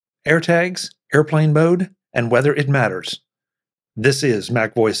AirTags, airplane mode, and whether it matters. This is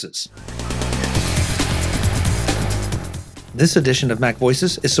Mac Voices. This edition of Mac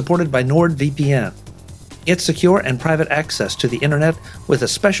Voices is supported by NordVPN. Get secure and private access to the internet with a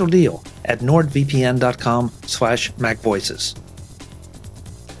special deal at nordvpn.com/MacVoices.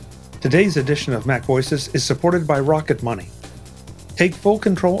 Today's edition of Mac Voices is supported by Rocket Money. Take full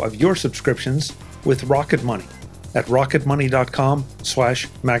control of your subscriptions with Rocket Money at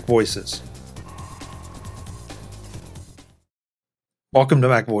rocketmoney.com/MacVoices. Welcome to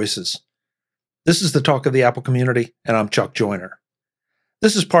Mac Voices. This is the talk of the Apple community, and I'm Chuck Joyner.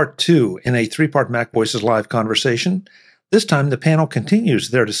 This is part 2 in a 3-part Mac Voices live conversation. This time, the panel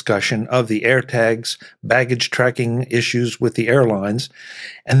continues their discussion of the AirTags, baggage tracking issues with the airlines,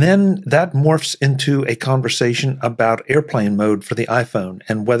 and then that morphs into a conversation about airplane mode for the iPhone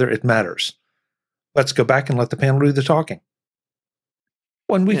and whether it matters. Let's go back and let the panel do the talking.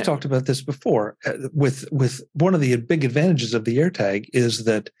 When we've talked about this before, with one of the big advantages of the AirTag is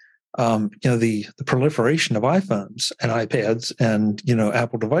that the proliferation of iPhones and iPads and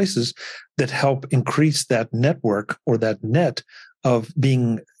Apple devices that help increase that network or that net of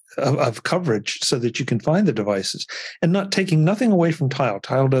coverage so that you can find the devices, and not taking nothing away from Tile.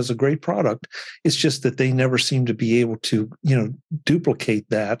 Tile does a great product. It's just that they never seem to be able to duplicate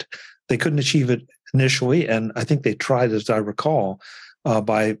that. They couldn't achieve it initially, and I think they tried, as I recall,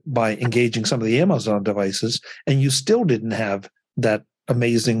 by engaging some of the Amazon devices, and you still didn't have that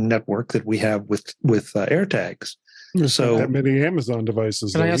amazing network that we have with AirTags. So that many Amazon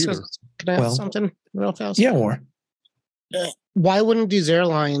devices. Can I ask something real fast? Yeah, more. Why wouldn't these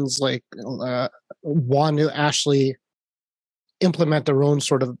airlines want to actually implement their own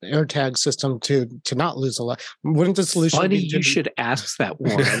sort of AirTag system to not lose a lot? Wouldn't the solution Funny you should ask that,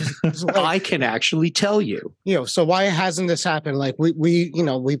 Warren. I can actually tell you. So why hasn't this happened? Like we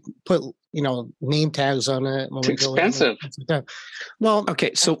put name tags on it. It's expensive. Well,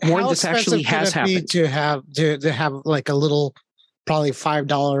 okay, so Warren, this actually has happened. To have like a little, probably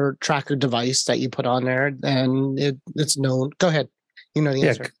 $5 tracker device that you put on there, and it's known. Go ahead. You know the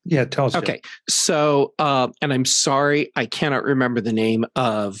answer. Yeah, tell us. Okay, so and I'm sorry, I cannot remember the name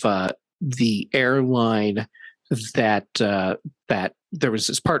of the airline that there was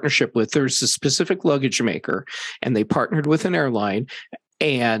this partnership with. There's a specific luggage maker, and they partnered with an airline,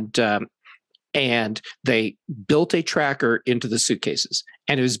 and they built a tracker into the suitcases,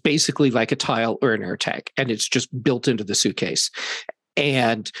 and it was basically like a Tile or an AirTag, and it's just built into the suitcase.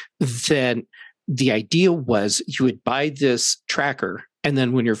 And then the idea was you would buy this tracker, and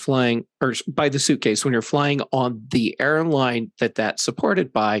then when you're flying, or buy the suitcase, when you're flying on the airline that's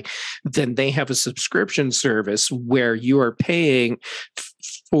supported by, then they have a subscription service where you are paying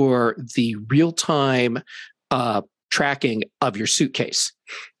for the real-time tracking of your suitcase.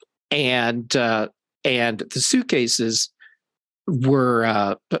 And the suitcases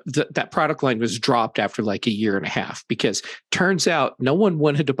were that product line was dropped after like a year and a half, because turns out no one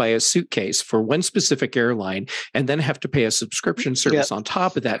wanted to buy a suitcase for one specific airline and then have to pay a subscription service on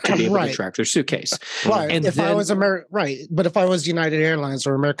top of that to be able to track their suitcase. Right. And but if I was United Airlines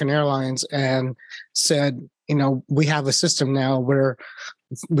or American Airlines and said, we have a system now where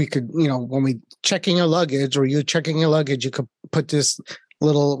we could, when we checking your luggage or you checking your luggage, you could put this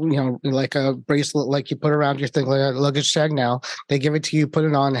little, like a bracelet, like you put around your thing, like a luggage tag. Now they give it to you, put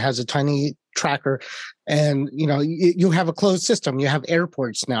it on. It has a tiny tracker, and you have a closed system. You have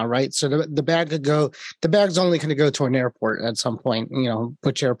airports now, right? So the bag could go. The bag's only going to go to an airport at some point.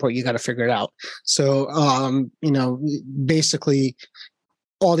 Which airport, you got to figure it out. So basically,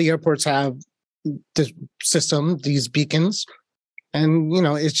 all the airports have the system, these beacons. And,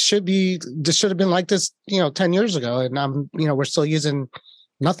 this should have been like this, 10 years ago. And we're still using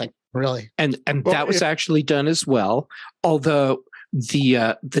nothing really. And that was actually done as well. Although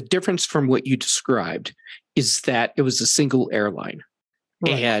the difference from what you described is that it was a single airline,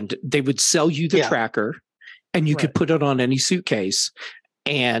 and they would sell you the tracker, and you could put it on any suitcase.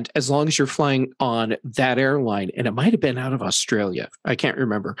 And as long as you're flying on that airline, and it might have been out of Australia, I can't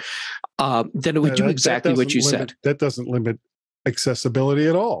remember, then it would do exactly what you said. That doesn't limit accessibility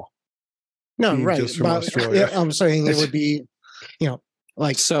at all. No, right. But I'm saying it would be,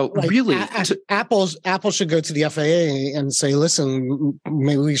 really, Apple should go to the FAA and say, listen,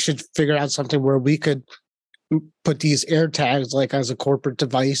 maybe we should figure out something where we could put these AirTags like as a corporate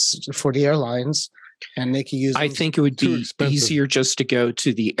device for the airlines, and they can use. I think it would be easier just to go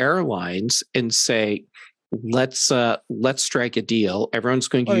to the airlines and say, let's strike a deal. Everyone's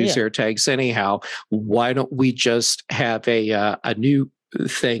going to use AirTags anyhow. Why don't we just have a new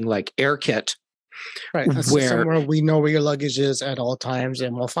thing like AirKit Right. A system where we know where your luggage is at all times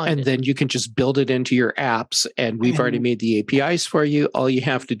and we'll find it. And then you can just build it into your apps, and we've already made the APIs for you. All you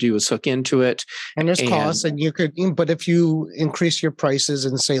have to do is hook into it. And there's costs, and you could, but if you increase your prices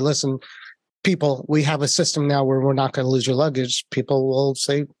and say, listen, people, we have a system now where we're not going to lose your luggage, people will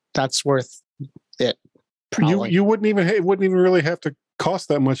say that's worth it. You wouldn't even, it wouldn't even really have to cost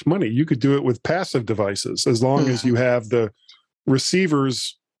that much money. You could do it with passive devices as long as you have the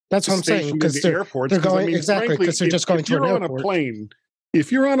receivers. That's what I'm saying, because they're going exactly because they're just going to an airport. On a plane,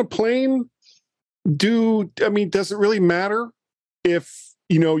 if you're on a plane, does it really matter if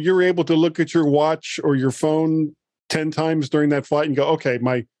you're able to look at your watch or your phone 10 times during that flight and go, okay,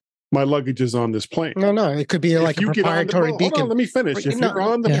 my luggage is on this plane? No, it could be like a proprietary beacon. Hold on, let me finish. If you're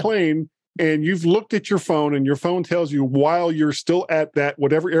on the plane and you've looked at your phone and your phone tells you while you're still at that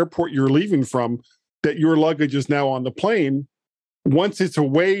whatever airport you're leaving from that your luggage is now on the plane, once it's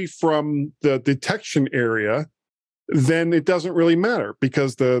away from the detection area, then it doesn't really matter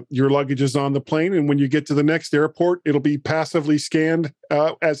because your luggage is on the plane, and when you get to the next airport, it'll be passively scanned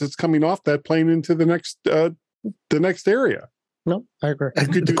as it's coming off that plane into the next area. No, I agree. You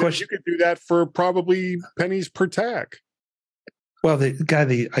could do that for probably pennies per tag. Well,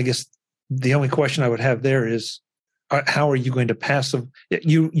 I guess the only question I would have there is, how are you going to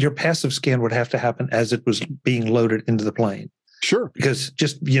your passive scan would have to happen as it was being loaded into the plane. Sure. Because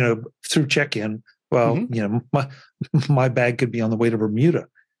just, through check-in, my bag could be on the way to Bermuda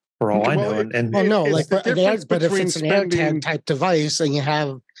for all I know. But if it's an AirTag type device and you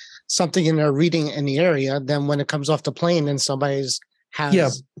have something in there reading in the area, then when it comes off the plane and somebody's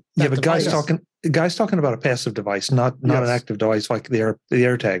has but guy's talking about a passive device, not an active device like the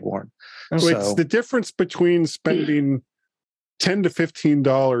AirTag one. So it's the difference between spending $10 to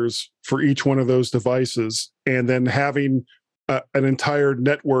 $15 for each one of those devices and then having an entire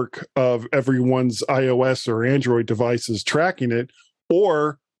network of everyone's iOS or Android devices tracking it,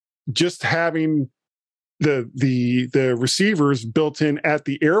 or just having the receivers built in at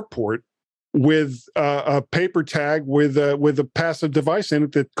the airport with a paper tag with a passive device in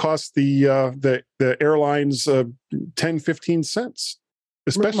it that costs the airlines 10-15 cents.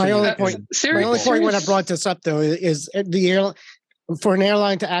 Especially my only point when I brought this up though is for an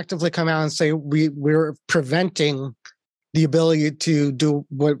airline to actively come out and say we're preventing the ability to do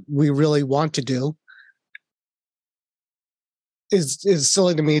what we really want to do is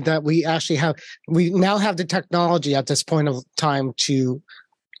silly to me. That we now have the technology at this point of time to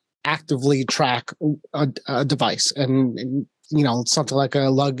actively track a device, and something like a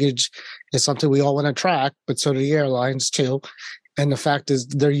luggage is something we all want to track, but so do the airlines too. And the fact is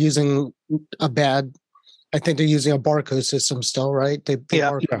they're using I think they're using a barcode system still, right? They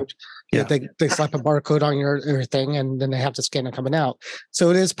slap a barcode on your thing, and then they have to scan it coming out. So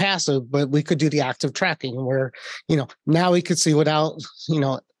it is passive, but we could do the active tracking where, now we could see without,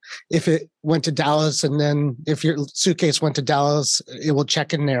 if it went to Dallas, and then if your suitcase went to Dallas, it will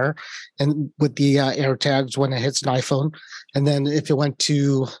check in there and with the AirTags when it hits an iPhone. And then if it went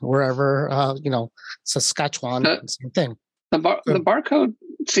to wherever, Saskatchewan, same thing. The barcode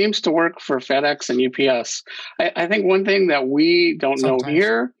seems to work for FedEx and UPS. I think one thing that we don't know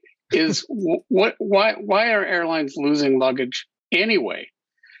here is why are airlines losing luggage anyway?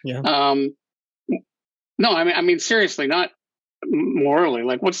 Yeah. No, I mean seriously, not morally.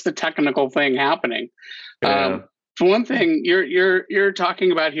 Like, what's the technical thing happening? Yeah. For one thing, you're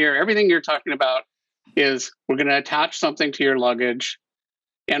talking about here. Everything you're talking about is we're going to attach something to your luggage,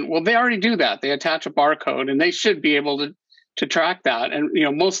 and they already do that. They attach a barcode, and they should be able to track that. And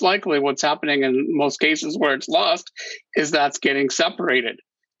most likely what's happening in most cases where it's lost is that's getting separated,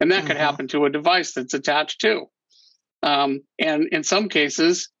 and that could happen to a device that's attached to. And in some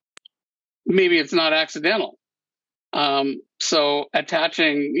cases, maybe it's not accidental. So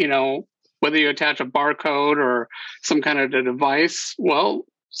attaching, whether you attach a barcode or some kind of a device,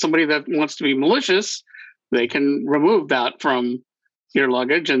 somebody that wants to be malicious, they can remove that from your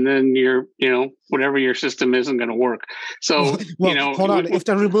luggage, and then your, whatever your system isn't going to work. So, hold on. If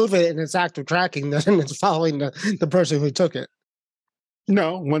they remove it and it's active tracking, then it's following the person who took it.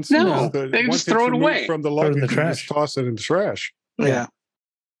 No, once they just throw it away from the luggage, in the trash. Just toss it in the trash. Yeah.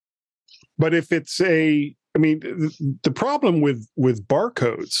 But if it's the problem with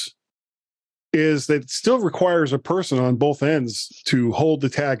barcodes is that it still requires a person on both ends to hold the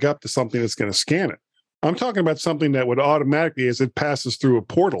tag up to something that's going to scan it. I'm talking about something that would automatically, as it passes through a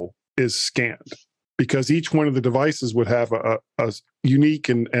portal, is scanned, because each one of the devices would have a unique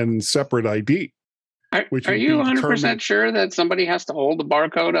and separate ID. Are you 100% sure that somebody has to hold the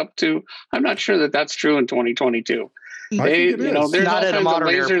barcode up to? I'm not sure that that's true in 2022. There's not at a modern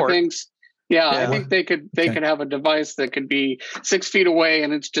laser airport. things. Yeah, I think they could have a device that could be 6 feet away,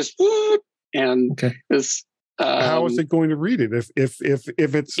 and it's just and this. How is it going to read it if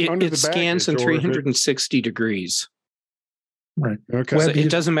it's under the baggage? It scans in 360 degrees. Right. Okay. So it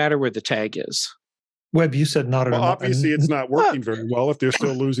doesn't matter where the tag is. Webb, you said not. Well, obviously, it's not working very well if they're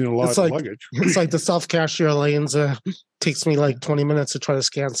still losing a lot of luggage. It's like the self-cashier lanes. Takes me like 20 minutes to try to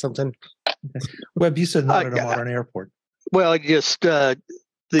scan something. Webb, you said not at a modern airport. Well, just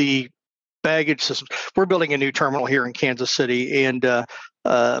the baggage system. We're building a new terminal here in Kansas City, and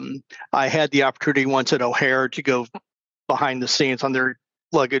I had the opportunity once at O'Hare to go behind the scenes on their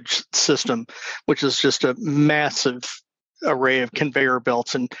luggage system, which is just a massive array of conveyor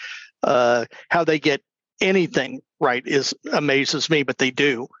belts, and how they get anything right amazes me, but they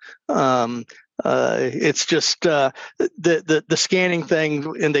do. It's just the scanning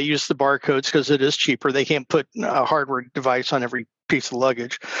thing, and they use the barcodes because it is cheaper. They can't put a hardware device on every piece of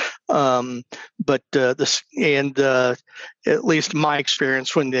luggage. But at least my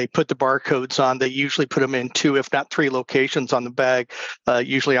experience, when they put the barcodes on, they usually put them in 2, if not 3 locations on the bag,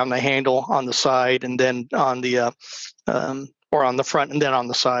 usually on the handle, on the side, and then on the or on the front and then on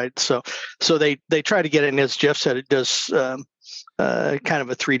the side. So they try to get it, and as Jeff said, it does kind of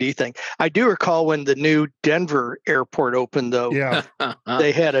a 3D thing. I do recall when the new Denver airport opened, though. Yeah.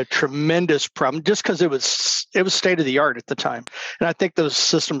 They had a tremendous problem just because it was state of the art at the time, and I think those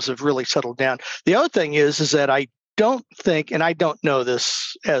systems have really settled down. The other thing is that I don't think, and I don't know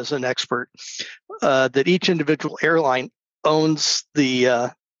this as an expert, that each individual airline owns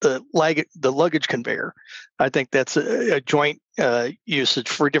the luggage conveyor. I think that's a joint usage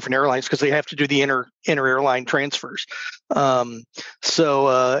for different airlines because they have to do the inter airline transfers.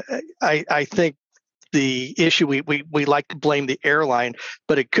 So I think the issue we like to blame the airline,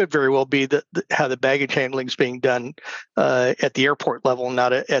 but it could very well be how the baggage handling is being done at the airport level,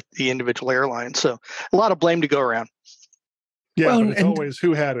 not at the individual airline. So a lot of blame to go around. Yeah, but it's always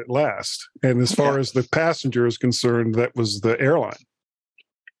who had it last. And as far as the passenger is concerned, that was the airline.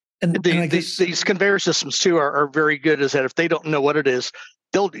 And these conveyor systems too are very good. Is that if they don't know what it is,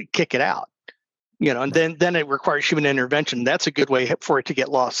 they'll kick it out, and then it requires human intervention. That's a good way for it to get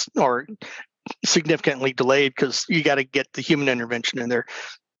lost or significantly delayed because you got to get the human intervention in there.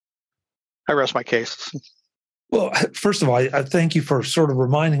 I rest my case. Well, first of all, I thank you for sort of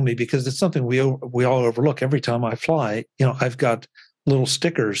reminding me, because it's something we all overlook every time I fly. I've got little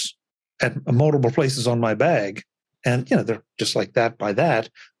stickers at multiple places on my bag. And, they're just like that by that,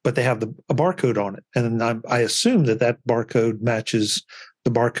 but they have a barcode on it. And I assume that barcode matches the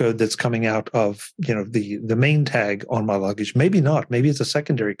barcode that's coming out of, the main tag on my luggage. Maybe not. Maybe it's a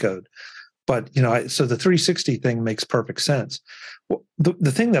secondary code. But, so the 360 thing makes perfect sense. Well,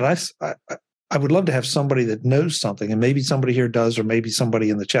 the thing that I would love to have somebody that knows something, and maybe somebody here does, or maybe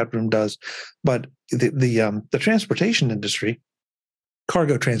somebody in the chat room does, but the transportation industry,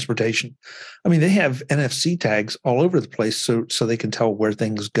 cargo transportation, I mean, they have NFC tags all over the place so they can tell where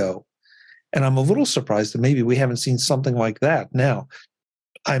things go. And I'm a little surprised that maybe we haven't seen something like that. Now,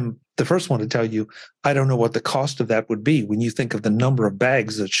 I'm the first one to tell you, I don't know what the cost of that would be when you think of the number of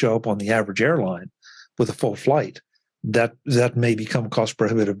bags that show up on the average airline with a full flight. That may become cost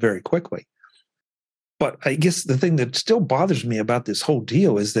prohibitive very quickly. But I guess the thing that still bothers me about this whole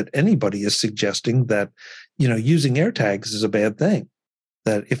deal is that anybody is suggesting that, using AirTags is a bad thing.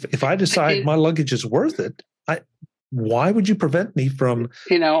 That if I decide my luggage is worth it, why would you prevent me from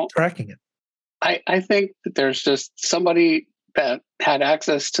tracking it? I think that there's just somebody that had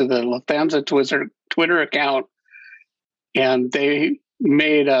access to the Lufthansa Twitter account, and they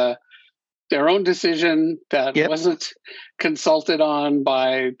made their own decision that wasn't consulted on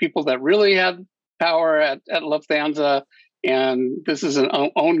by people that really had power at Lufthansa, and this is an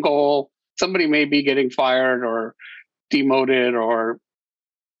own goal. Somebody may be getting fired or demoted or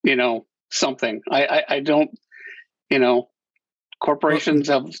something. I don't, corporations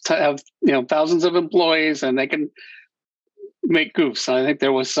have thousands of employees, and they can make goofs. And I think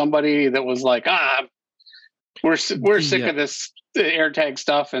there was somebody that was like, we're sick of this AirTag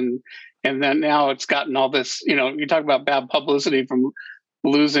stuff, and then now it's gotten all this. You talk about bad publicity from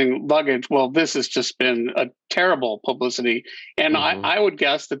losing luggage. Well, this has just been a terrible publicity, and I would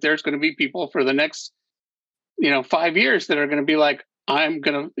guess that there's going to be people for the next 5 years that are going to be like,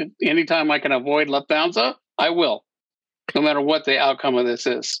 anytime I can avoid Lufthansa, I will, no matter what the outcome of this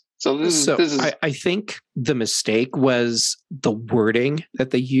is. So this is. I think the mistake was the wording that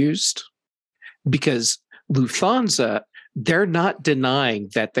they used, because Lufthansa, they're not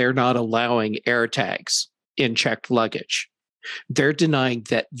denying that they're not allowing AirTags in checked luggage. They're denying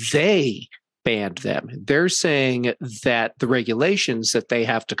that they banned them. They're saying that the regulations that they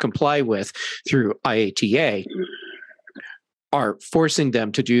have to comply with through IATA are forcing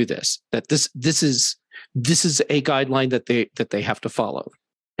them to do this. That this is a guideline that they have to follow,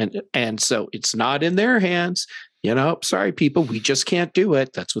 and so it's not in their hands. Sorry, people, we just can't do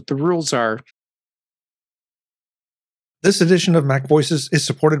it. That's what the rules are. This edition of Mac Voices is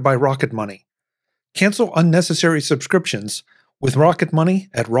supported by Rocket Money. Cancel unnecessary subscriptions with Rocket Money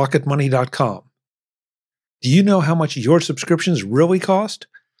at rocketmoney.com. Do you know how much your subscriptions really cost?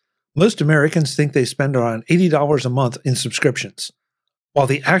 Most Americans think they spend around $80 a month in subscriptions, while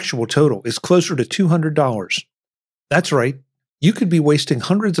the actual total is closer to $200. That's right. You could be wasting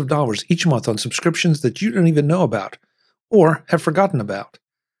hundreds of dollars each month on subscriptions that you don't even know about or have forgotten about.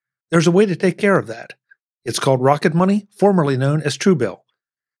 There's a way to take care of that. It's called Rocket Money, formerly known as Truebill.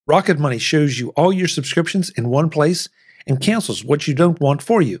 Rocket Money shows you all your subscriptions in one place and cancels what you don't want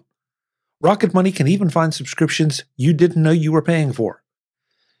for you. Rocket Money can even find subscriptions you didn't know you were paying for.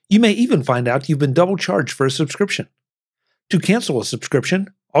 You may even find out you've been double charged for a subscription. To cancel a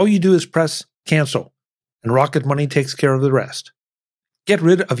subscription, all you do is press Cancel, and Rocket Money takes care of the rest. Get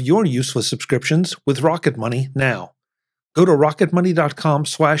rid of your useless subscriptions with Rocket Money now. Go to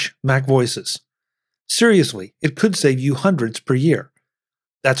rocketmoney.com/MacVoices. Seriously, it could save you hundreds per year.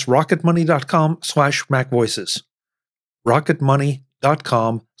 That's rocketmoney.com/MacVoices.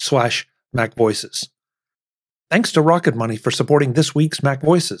 rocketmoney.com/MacVoices. Thanks to Rocket Money for supporting this week's Mac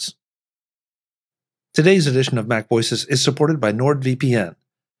Voices. Today's edition of Mac Voices is supported by NordVPN.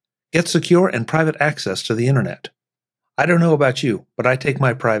 Get secure and private access to the internet. I don't know about you, but I take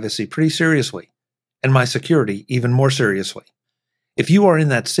my privacy pretty seriously, and my security even more seriously. If you are in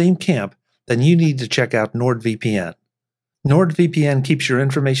that same camp, then you need to check out NordVPN. NordVPN keeps your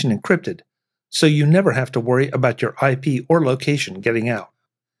information encrypted, so you never have to worry about your IP or location getting out.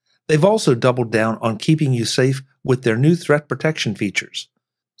 They've also doubled down on keeping you safe with their new threat protection features.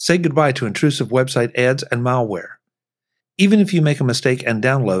 Say goodbye to intrusive website ads and malware. Even if you make a mistake and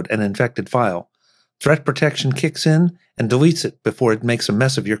download an infected file, threat protection kicks in and deletes it before it makes a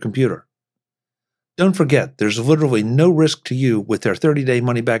mess of your computer. Don't forget, there's literally no risk to you with their 30-day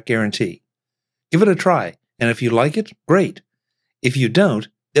money-back guarantee. Give it a try, and if you like it, great. If you don't,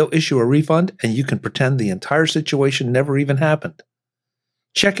 they'll issue a refund and you can pretend the entire situation never even happened.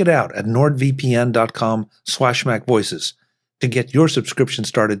 Check it out at nordvpn.com/MacVoices to get your subscription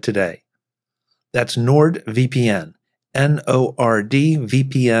started today. That's NordVPN,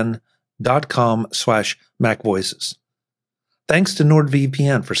 NordVPN.com/MacVoices. Thanks to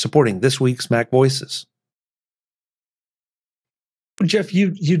NordVPN for supporting this week's Mac Voices. Jeff, you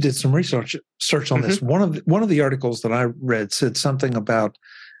did some research on this. One of the articles that I read said something about,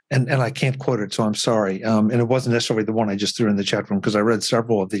 and I can't quote it, so I'm sorry. And it wasn't necessarily the one I just threw in the chat room because I read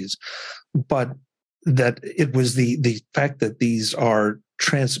several of these, but that it was the fact that these are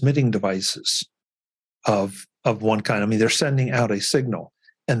transmitting devices of one kind. I mean, they're sending out a signal,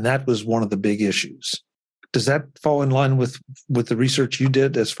 and that was one of the big issues. Does that fall in line with the research you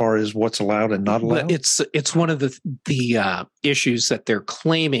did as far as what's allowed and not allowed? It's one of the issues that they're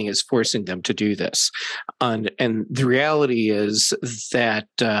claiming is forcing them to do this, and the reality is that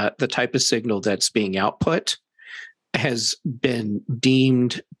the type of signal that's being output has been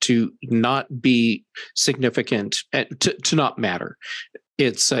deemed to not be significant, to not matter.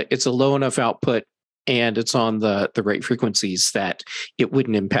 It's a low enough output, and it's on the rate frequencies that it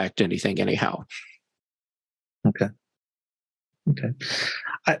wouldn't impact anything anyhow. Okay.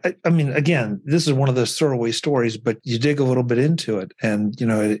 I mean, again, this is one of those throwaway stories, but you dig a little bit into it, and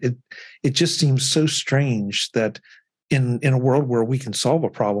it just seems so strange that in a world where we can solve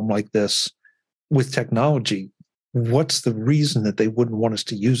a problem like this with technology, what's the reason that they wouldn't want us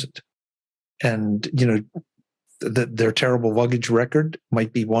to use it? And their terrible luggage record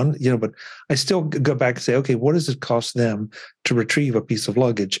might be one, but I still go back and say, okay, what does it cost them to retrieve a piece of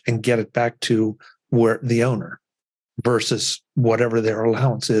luggage and get it back to where the owner, versus whatever their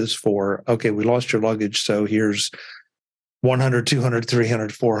allowance is for, okay, we lost your luggage, so here's $100, $200,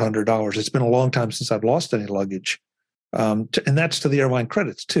 $300, $400. It's been a long time since I've lost any luggage. And that's to the airline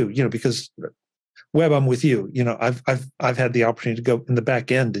credits too, because Webb, I'm with you. I've had the opportunity to go in the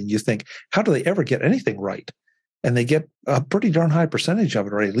back end, and you think, how do they ever get anything right? And they get a pretty darn high percentage of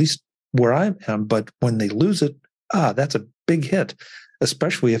it, or at least where I am. But when they lose it, that's a big hit,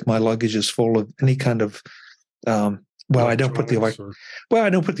 especially if my luggage is full of any kind of, I don't put the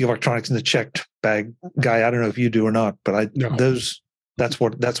electronics in the checked bag, Guy. I don't know if you do or not, but that's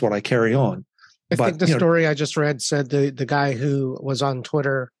what I carry on. I think the story I just read said the guy who was on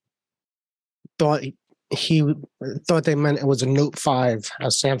Twitter thought he thought they meant it was a Note 5, a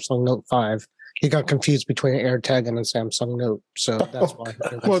Samsung Note 5. He got confused between an AirTag and a Samsung Note, so that's why.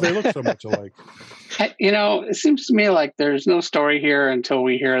 Well, they look so much alike. It seems to me like there's no story here until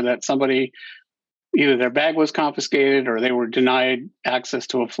we hear that somebody, either their bag was confiscated or they were denied access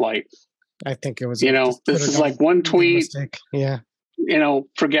to a flight. I think it was. This is like one tweet. Mistake. Yeah.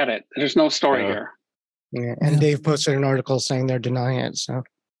 Forget it. There's no story here. Yeah, and Dave posted an article saying they're denying it. So.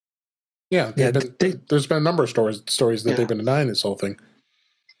 Yeah, there's been a number of stories that they've been denying this whole thing.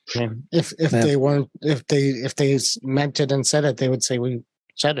 Yeah. If they weren't, if they meant it and said it, they would say we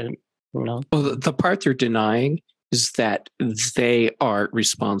said it. Well, the part they're denying is that they are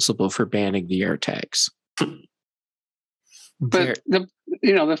responsible for banning the AirTags. But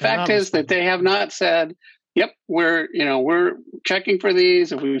the fact is that they have not said, "Yep, we're checking for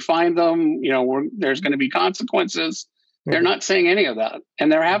these. If we find them, there's going to be consequences." They're not saying any of that,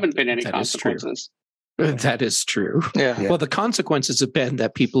 and there haven't been any consequences. That is true. Yeah. Well, the consequences have been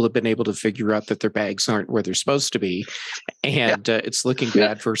that people have been able to figure out that their bags aren't where they're supposed to be, and it's looking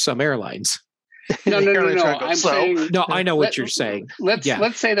bad for some airlines. No. I'm saying no. I know what you're saying. Let's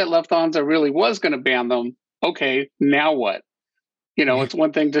say that Lufthansa really was going to ban them. Okay, now what? It's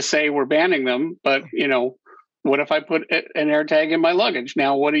one thing to say we're banning them, but what if I put an AirTag in my luggage?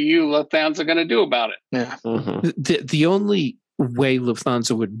 Now, what are you, Lufthansa, going to do about it? Yeah. Mm-hmm. The only way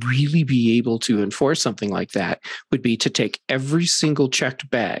Lufthansa would really be able to enforce something like that would be to take every single checked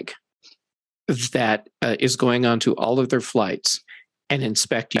bag that is going onto all of their flights and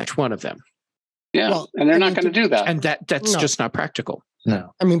inspect each one of them. Yeah, and they're not going to do that. And that's just not practical.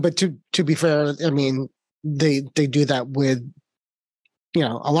 No. But to be fair, they do that with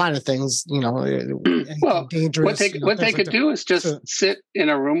a lot of things, well, dangerous. What they could do is just sit in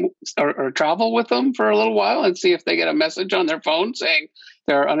a room or travel with them for a little while and see if they get a message on their phone saying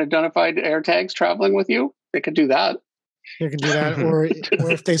there are unidentified AirTags traveling with you. They could do that. They could do that, or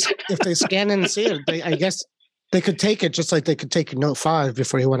if they scan and see it, I guess they could take it just like they could take a Note 5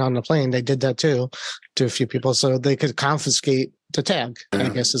 before he went on the plane. They did that too to a few people, so they could confiscate the tag. I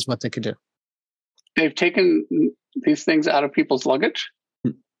guess is what they could do. They've taken these things out of people's luggage.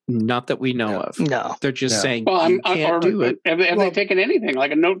 Not that we know of. No. They're just saying you can't do it. Have they taken anything?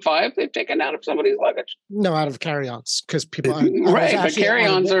 Like a Note 5 they've taken out of somebody's luggage? No, out of carry-ons. Because people... Right, but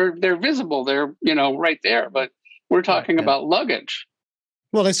carry-ons they're visible. They're, right there. But we're talking about luggage.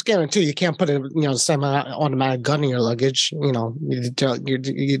 Well, they scan it too. You can't put a semi-automatic gun in your luggage.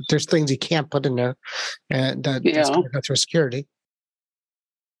 There's things you can't put in there and that's going to go through security.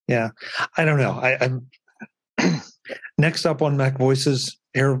 Yeah. I don't know. I'm next up on Mac Voices,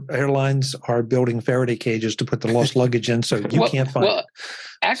 airlines are building Faraday cages to put the lost luggage in so you can't find it.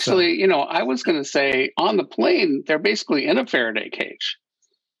 Actually, I was going to say on the plane, they're basically in a Faraday cage,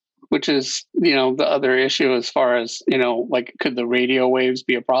 which is, the other issue as far as, could the radio waves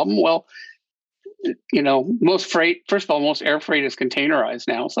be a problem? Well, most freight, first of all, most air freight is containerized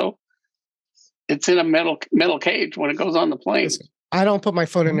now. So it's in a metal cage when it goes on the plane. I don't put my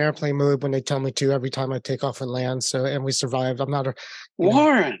phone in airplane mode when they tell me to every time I take off and land. So, and we survived. I'm not a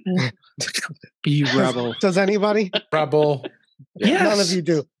Warren. You rebel. Does anybody? Rebel. Yes. None of you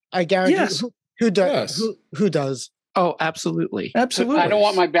do. I guarantee. Yes. Who does? Yes. Who does? Oh, absolutely. Absolutely. I don't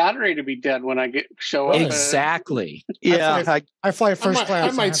want my battery to be dead when I show up. Exactly. Yeah. I fly first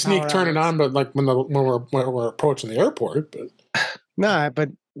class. I might sneak turn it on, but like when we're approaching the airport. But no, but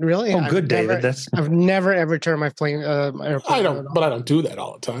really, David. I've never ever turned my plane. Airplane I don't do that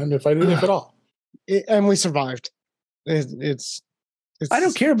all the time. If at all. And we survived. It's I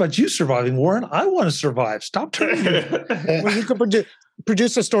don't care about you surviving, Warren. I want to survive. Stop turning it. Well, you could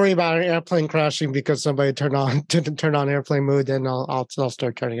produce a story about an airplane crashing because somebody didn't turn on airplane mode, then I'll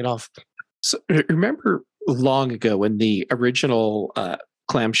start turning it off. So remember long ago when the original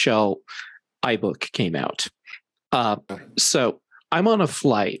clamshell iBook came out. So I'm on a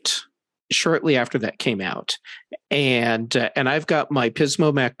flight shortly after that came out, and I've got my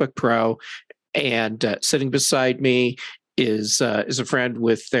Pismo MacBook Pro, and sitting beside me is a friend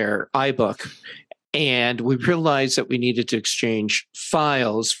with their iBook, and we realized that we needed to exchange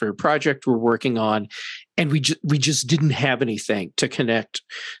files for a project we're working on, and we just didn't have anything to connect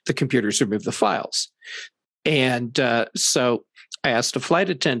the computers or move the files, and so I asked a flight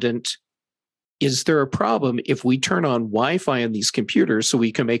attendant, is there a problem if we turn on Wi-Fi on these computers so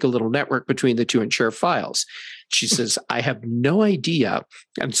we can make a little network between the two and share files? She says, I have no idea.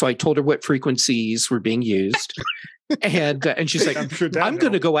 And so I told her what frequencies were being used. And she's like, I'm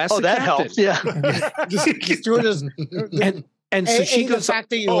going to go ask the captain. Helps. Yeah. And so she goes, the fact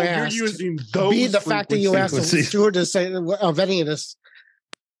that you asked, you're using those the fact that you asked the stewardess of any of this.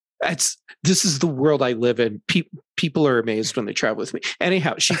 This is the world I live in. People are amazed when they travel with me.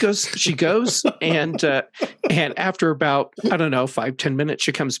 Anyhow, she goes, and after about, I don't know, 5-10 minutes,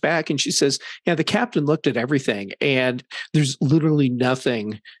 she comes back and she says, "Yeah, the captain looked at everything, and there's literally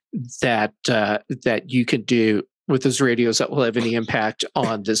nothing that you can do with those radios that will have any impact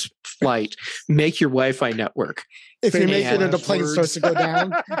on this flight. Make your Wi-Fi network." If you make it and the plane starts to go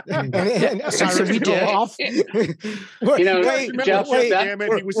down, and so we did. off.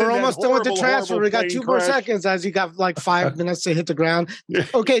 We're almost done with the transfer. We got 2 more seconds as you got like 5 minutes to hit the ground.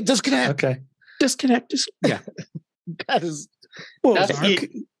 Okay, disconnect. Okay, disconnect. Yeah, that is.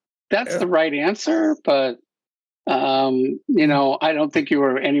 That's the right answer, but I don't think you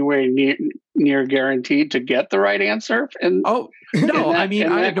were anywhere near guaranteed to get the right answer. And I had no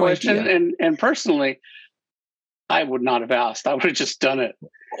idea. And personally, I would not have asked. I would have just done it.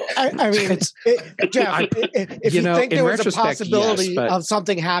 I mean, Jeff, if you think there was a possibility of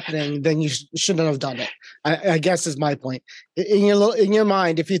something happening, then you shouldn't have done it. I guess is my point. In your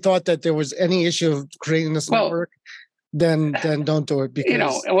mind, if you thought that there was any issue of creating this network, then don't do it.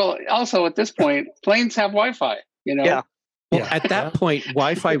 Because also at this point, planes have Wi-Fi. Yeah. Well, at that point,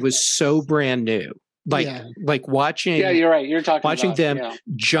 Wi-Fi was so brand new. Like watching. Yeah, you're right. You're talking watching about, them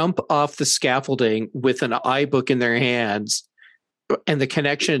jump off the scaffolding with an iBook in their hands, and the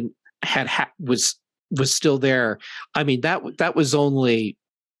connection was still there. I mean, that was only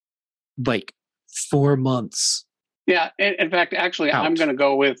like 4 months. Yeah. In fact, actually, I'm going to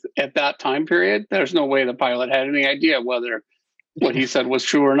go with at that time period. There's no way the pilot had any idea whether what he said was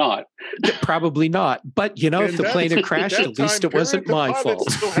true or not. Probably not. But if the plane had crashed, at least it wasn't my fault.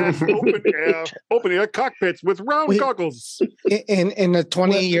 Still have open air cockpits with round goggles. In the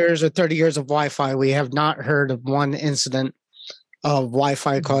 20 years or 30 years of Wi-Fi, we have not heard of one incident of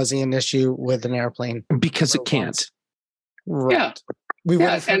Wi-Fi causing an issue with an airplane because it can't. Right.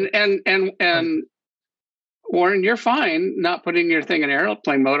 Yeah. And Warren, you're fine not putting your thing in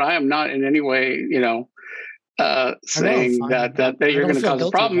airplane mode. I am not in any way, saying that you're going to cause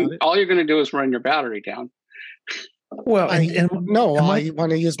a problem. All you're going to do is run your battery down. Well, I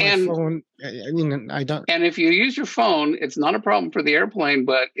want to use my phone. I don't. And if you use your phone, it's not a problem for the airplane,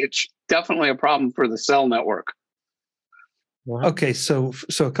 but it's definitely a problem for the cell network. Wow. Okay, so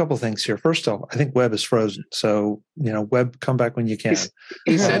a couple things here. First off, I think Webb is frozen. So Webb, come back when you can.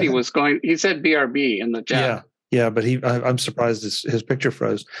 He said he was going. He said BRB in the chat. Yeah, but I'm surprised his picture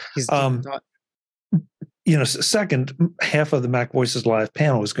froze. Second, half of the Mac Voices Live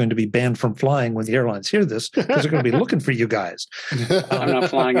panel is going to be banned from flying when the airlines hear this because they're going to be looking for you guys. I'm not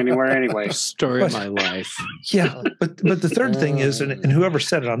flying anywhere anyway. Story of my life. Yeah, but the third thing is, and whoever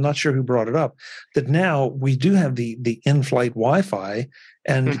said it, I'm not sure who brought it up, that now we do have the in-flight Wi-Fi,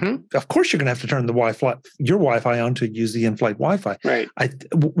 and of course you're going to have to turn your Wi-Fi on to use the in-flight Wi-Fi. Right.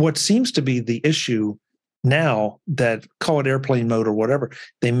 What seems to be the issue now, that call it airplane mode or whatever,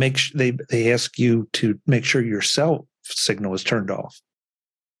 they ask you to make sure your cell signal is turned off.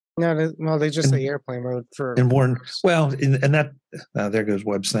 No, they just say airplane mode for. And Warren, and that there goes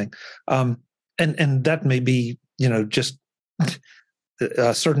Webb's thing, and that may be just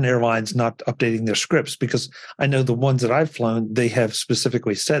certain airlines not updating their scripts, because I know the ones that I've flown, they have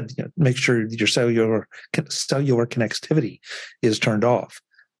specifically said make sure your cellular connectivity is turned off.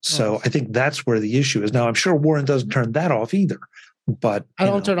 So I think that's where the issue is. Now, I'm sure Warren doesn't turn that off either, but I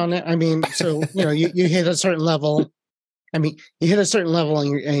don't turn on it. I mean, so you hit a certain level. I mean, you hit a certain level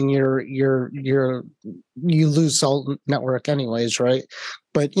and you lose cell network anyways, right?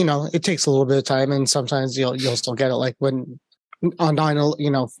 But it takes a little bit of time, and sometimes you'll still get it. Like when on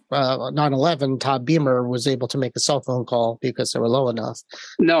 9/11, Todd Beamer was able to make a cell phone call because they were low enough.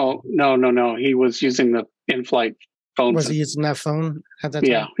 No. He was using the in-flight phone. Was he using that phone at that time?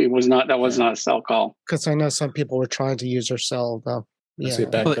 Yeah, he was not. That was not a cell call. Because I know some people were trying to use their cell, though.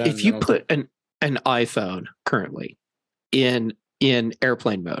 Yeah. Well, if you put an iPhone currently in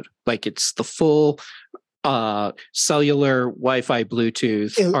airplane mode, like it's the full cellular, Wi-Fi,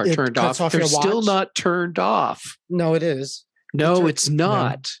 Bluetooth are turned off. They're still not turned off. No, it is. No, it's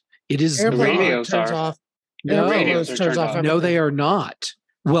not. No. It is. Airplane mode turns off. No, radios turns off. No, they are not.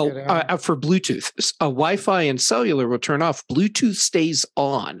 Well, for Bluetooth, Wi-Fi and cellular will turn off. Bluetooth stays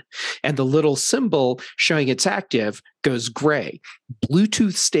on, and the little symbol showing it's active goes gray.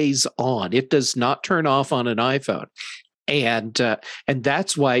 Bluetooth stays on. It does not turn off on an iPhone. And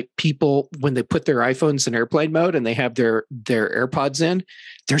that's why people, when they put their iPhones in airplane mode and they have their AirPods in,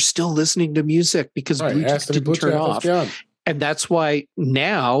 they're still listening to music because Bluetooth didn't turn off. And that's why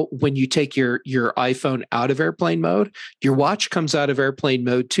now when you take your iPhone out of airplane mode, your watch comes out of airplane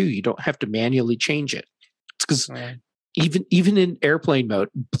mode too. You don't have to manually change it. It's because even in airplane mode,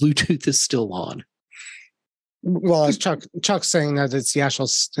 Bluetooth is still on. Well, as Chuck's saying that it's the actual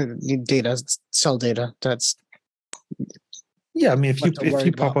data, cell data. That's Yeah, I mean, if what to you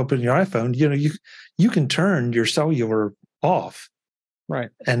worry pop about. up in your iPhone, you can turn your cellular off, right.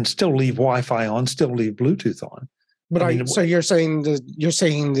 and still leave Wi-Fi on, still leave Bluetooth on. But I mean, so you're saying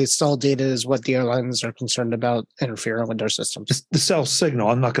the cell data is what the airlines are concerned about interfering with their systems? The cell signal.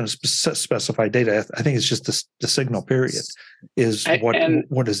 I'm not going to specify data. I think it's just the signal. Period is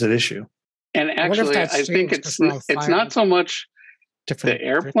what is at issue. And actually, I think it's not so much the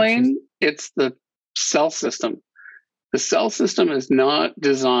airplane; it's the cell system. The cell system is not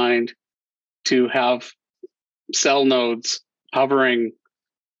designed to have cell nodes hovering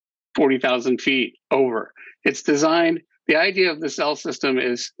 40,000 feet over. It's designed, the idea of the cell system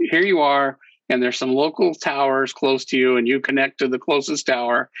is here you are, and there's some local towers close to you, and you connect to the closest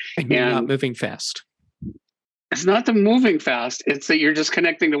tower. And you're not moving fast. It's not the moving fast. It's that you're just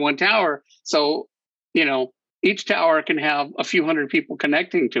connecting to one tower. So, each tower can have a few hundred people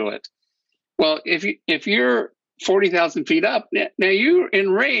connecting to it. Well, if you're 40,000 feet up, now you're in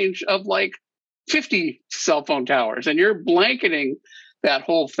range of like 50 cell phone towers, and you're blanketing that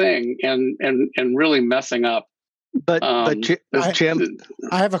whole thing and really messing up. But Jim,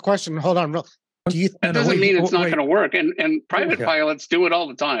 I have a question. Hold on. That doesn't mean it's not going to work. And private pilots do it all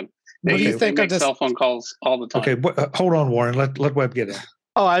the time. What do you think they of make cell phone calls all the time? Okay, hold on, Warren. Let Webb get in.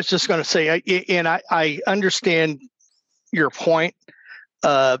 Oh, I was just going to say, and I understand your point.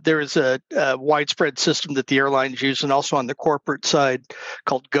 There is a widespread system that the airlines use, and also on the corporate side,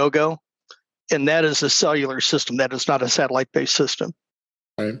 called GoGo, and that is a cellular system. That is not a satellite-based system.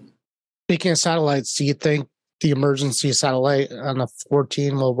 Right. Speaking of satellites, do you think the emergency satellite on a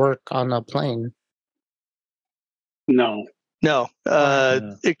 14 will work on a plane? No.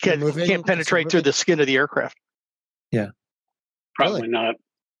 It can't penetrate through the skin of the aircraft. Yeah. Probably not.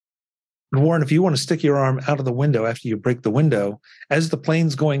 Warren, if you want to stick your arm out of the window after you break the window as the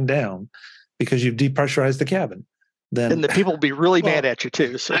plane's going down because you've depressurized the cabin, then the people will be really mad at you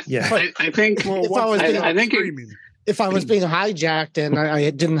too. So yeah, I think if I was being hijacked and I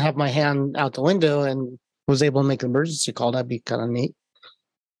didn't have my hand out the window and was able to make an emergency call, that'd be kind of neat.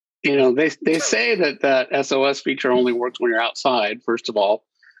 They say that SOS feature only works when you're outside, first of all.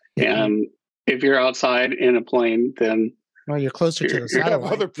 Yeah. And if you're outside in a plane, then you're closer to the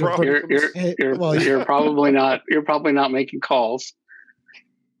satellite. You're probably not. You're probably not making calls,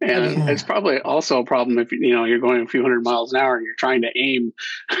 and it's probably also a problem if you're going a few hundred miles an hour and you're trying to aim.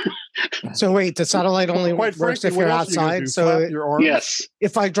 So wait, the satellite only works if you're outside. So yes,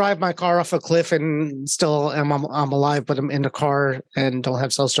 if I drive my car off a cliff and still I'm alive, but I'm in the car and don't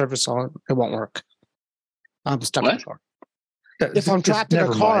have cell service on, it won't work. I'm stuck in the car. If I'm trapped in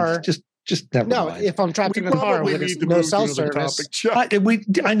a car, just never mind. If I'm trapped in a car with no cell service,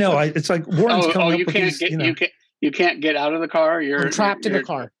 I know. It's like Warren's coming up with these, you can't get out of the car. I'm trapped in a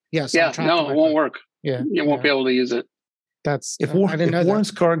car. Yes. Yeah. No, it won't work. Yeah. You won't be able to use it. That's if Warren's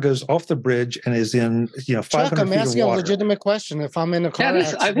car goes off the bridge and is in 500 Chuck, I'm feet asking of water. a legitimate question. If I'm in a car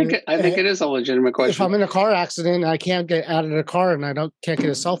accident, I think it is a legitimate question. If I'm in a car accident and I can't get out of the car and I can't get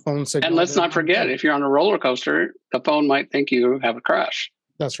a cell phone signal, and let's not forget, if you're on a roller coaster, the phone might think you have a crash.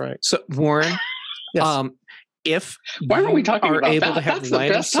 That's right. So Warren, yes. If why aren't we talking about able that? to have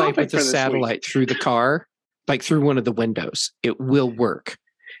line of sight with the satellite through the car, like through one of the windows, it will work.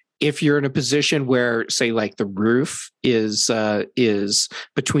 If you're in a position where, say, like the roof is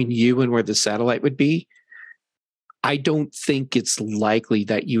between you and where the satellite would be, I don't think it's likely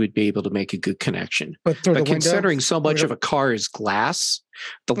that you would be able to make a good connection. But considering so much of a car is glass,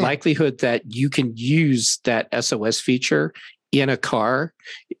 the likelihood that you can use that SOS feature in a car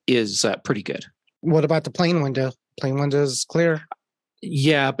is pretty good. What about the plane window? Plane window is clear.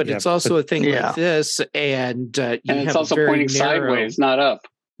 Yeah, but it's also a thing like this, and it's also pointing sideways, not up.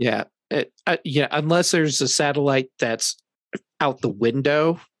 Yeah, unless there's a satellite that's out the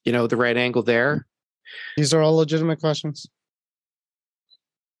window, the right angle there. These are all legitimate questions.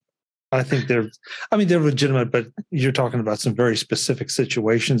 I think they're legitimate, but you're talking about some very specific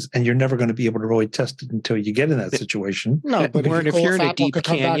situations, and you're never going to be able to really test it until you get in that situation. No, but if you're in a deep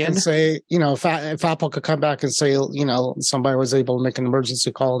canyon, if Apple could come back and say, somebody was able to make an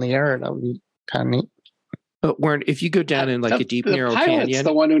emergency call in the air, that would be kind of neat. But Warren, if you go down in like a deep, narrow canyon,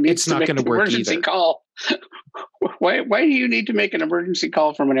 the one who needs it's not going to work emergency either. Call. Why do you need to make an emergency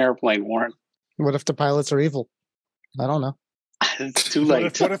call from an airplane, Warren? What if the pilots are evil? I don't know. It's too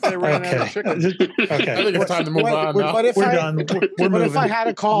late. What if they ran out of chicken? Okay. I think it's time to move on now. What if We're done. What if I had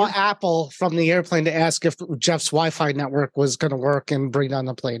to call Apple from the airplane to ask if Jeff's Wi-Fi network was going to work and bring down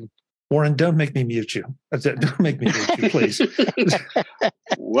the plane? Warren, don't make me mute you. That's it. Don't make me mute you, please.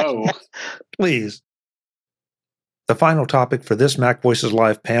 Whoa. Please. The final topic for this Mac Voices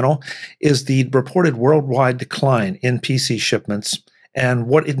Live panel is the reported worldwide decline in PC shipments and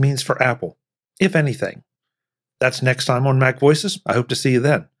what it means for Apple, if anything. That's next time on Mac Voices. I hope to see you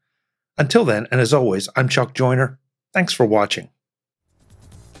then. Until then, and as always, I'm Chuck Joyner. Thanks for watching.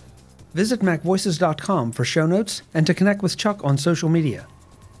 Visit MacVoices.com for show notes and to connect with Chuck on social media.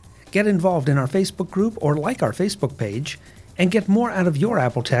 Get involved in our Facebook group or like our Facebook page, and get more out of your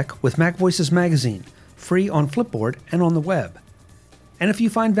Apple tech with Mac Voices Magazine, free on Flipboard and on the web. And if you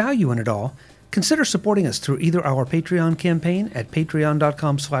find value in it all, consider supporting us through either our Patreon campaign at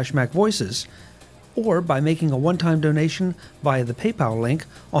patreon.com/MacVoices or by making a one-time donation via the PayPal link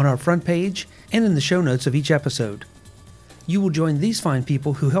on our front page and in the show notes of each episode. You will join these fine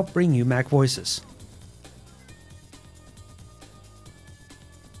people who help bring you Mac Voices.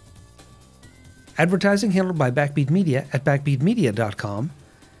 Advertising handled by Backbeat Media at backbeatmedia.com.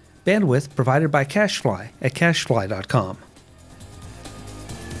 Bandwidth provided by CacheFly at cachefly.com.